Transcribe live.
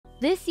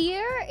This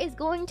year is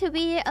going to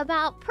be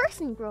about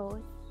person growth.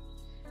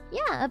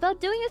 Yeah, about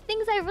doing the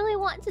things I really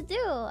want to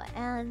do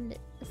and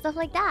stuff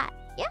like that.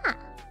 Yeah.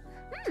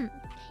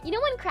 You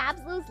know when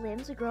crabs lose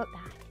limbs, we grow it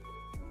back.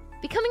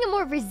 Becoming a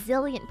more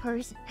resilient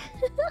person.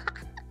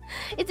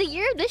 It's a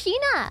year of the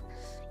Shiina.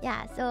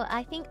 Yeah, so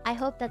I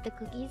hope that the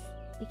cookies,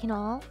 we can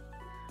all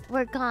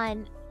work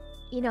on,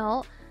 you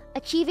know,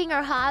 achieving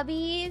our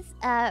hobbies,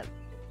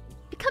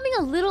 becoming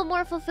a little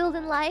more fulfilled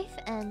in life,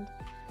 and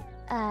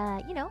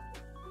you know,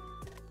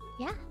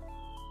 yeah,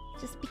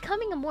 just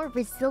becoming a more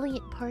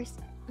resilient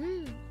person.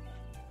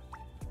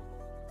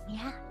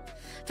 Yeah.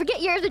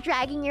 Forget Year of the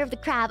Dragon, Year of the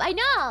Crab. I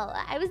know!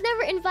 I was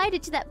never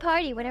invited to that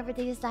party whenever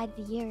they decided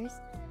the years.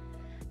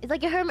 It's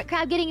like a hermit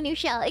crab getting a new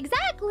shell.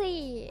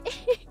 Exactly!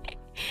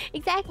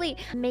 Exactly.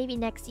 Maybe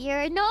next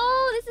year.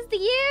 No, this is the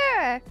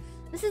year!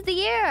 This is the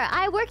year!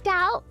 I worked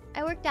out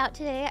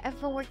today. I've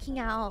been working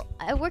out.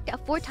 I worked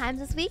out 4 times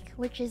this week,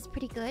 which is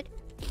pretty good.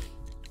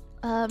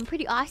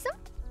 Pretty awesome.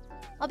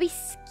 I'll be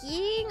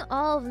skiing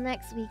all of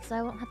next week, so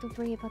I won't have to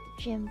worry about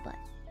the gym, but...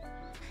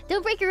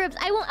 Don't break your ribs.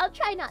 I won't. I'll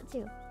try not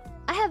to.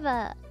 I have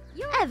an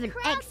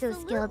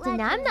exoskeleton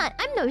now.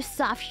 I'm no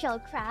soft shell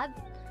crab.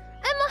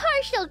 I'm a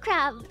hard shell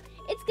crab.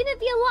 It's gonna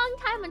be a long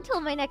time until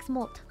my next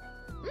molt.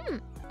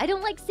 I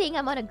don't like saying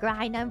I'm on a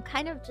grind. I'm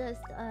kind of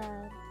just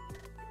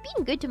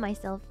being good to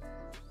myself.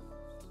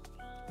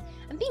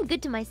 I'm being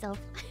good to myself.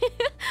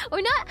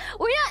 We're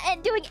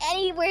not doing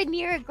anywhere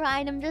near a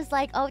grind. I'm just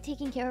like, oh,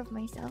 taking care of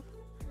myself.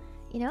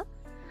 You know?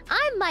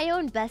 I'm my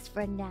own best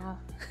friend now.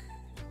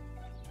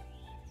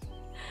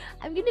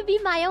 I'm gonna be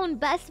my own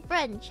best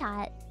friend,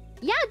 chat.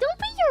 Yeah, don't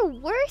be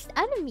your worst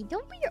enemy.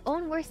 Don't be your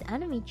own worst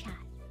enemy, chat.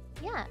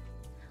 Yeah.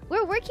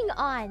 We're working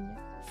on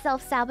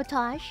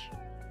self-sabotage.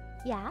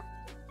 Yeah.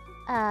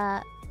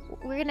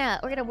 We're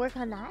gonna work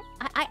on that.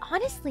 I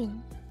honestly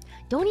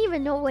don't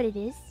even know what it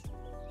is.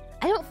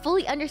 I don't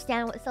fully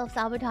understand what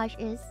self-sabotage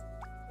is.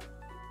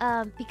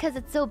 Because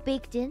it's so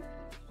baked in.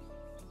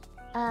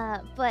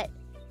 But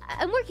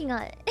I'm working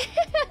on it.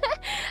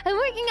 I'm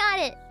working on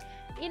it.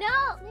 You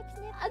know?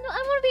 I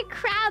want to be a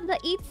crab that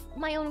eats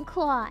my own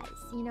claws,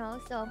 you know?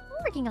 So, I'm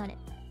working on it.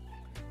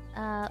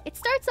 It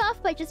starts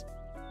off by just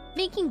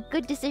making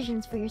good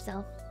decisions for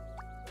yourself.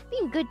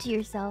 Being good to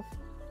yourself.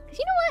 Because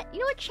you know what? You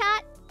know what,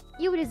 chat?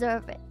 You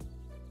deserve it.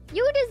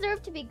 You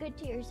deserve to be good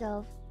to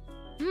yourself.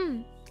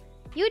 You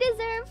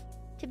deserve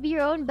to be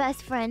your own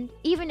best friend,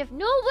 even if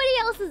nobody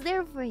else is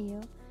there for you.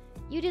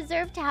 You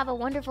deserve to have a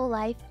wonderful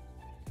life.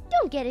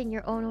 Don't get in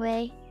your own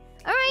way.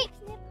 Alright?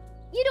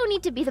 You don't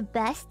need to be the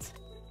best.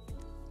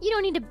 You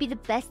don't need to be the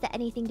best at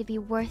anything to be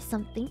worth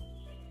something.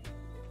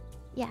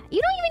 Yeah, you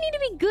don't even need to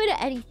be good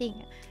at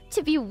anything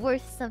to be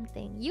worth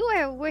something. You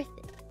are worth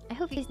it. I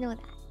hope you guys know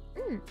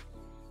that.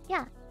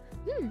 Yeah.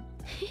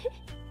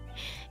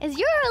 As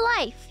your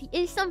life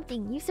is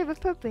something, you serve a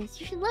purpose.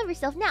 You should love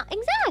yourself now.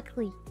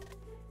 Exactly.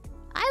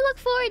 I look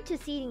forward to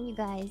seeing you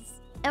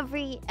guys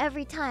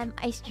every time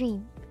I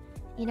stream.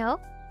 You know?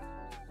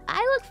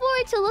 I look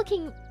forward to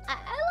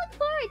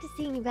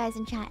seeing you guys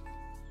in chat.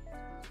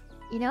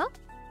 You know?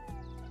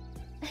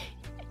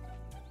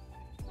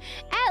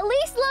 At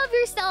least love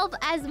yourself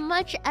as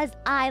much as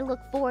I look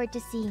forward to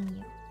seeing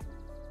you.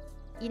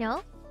 You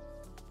know?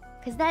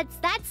 Cause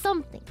that's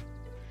something.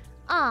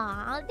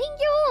 Aw,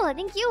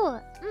 thank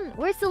you.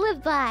 Words to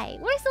live by.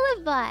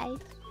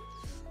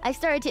 I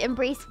started to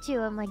embrace it too.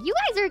 I'm like, you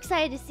guys are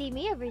excited to see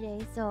me every day,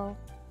 so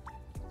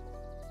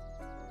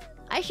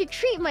I should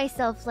treat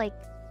myself like,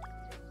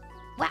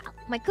 wow,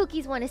 my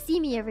cookies want to see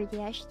me every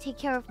day. I should take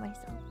care of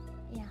myself.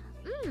 Yeah.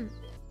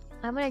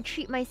 I'm gonna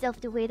treat myself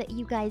the way that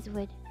you guys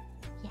would.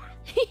 Yeah.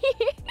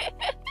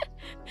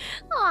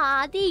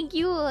 Aw, thank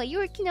you. You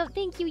are Kinof.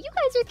 Thank you. You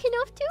guys are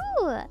Kinof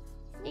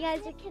too. You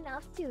guys are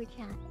Kinof too,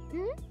 chat.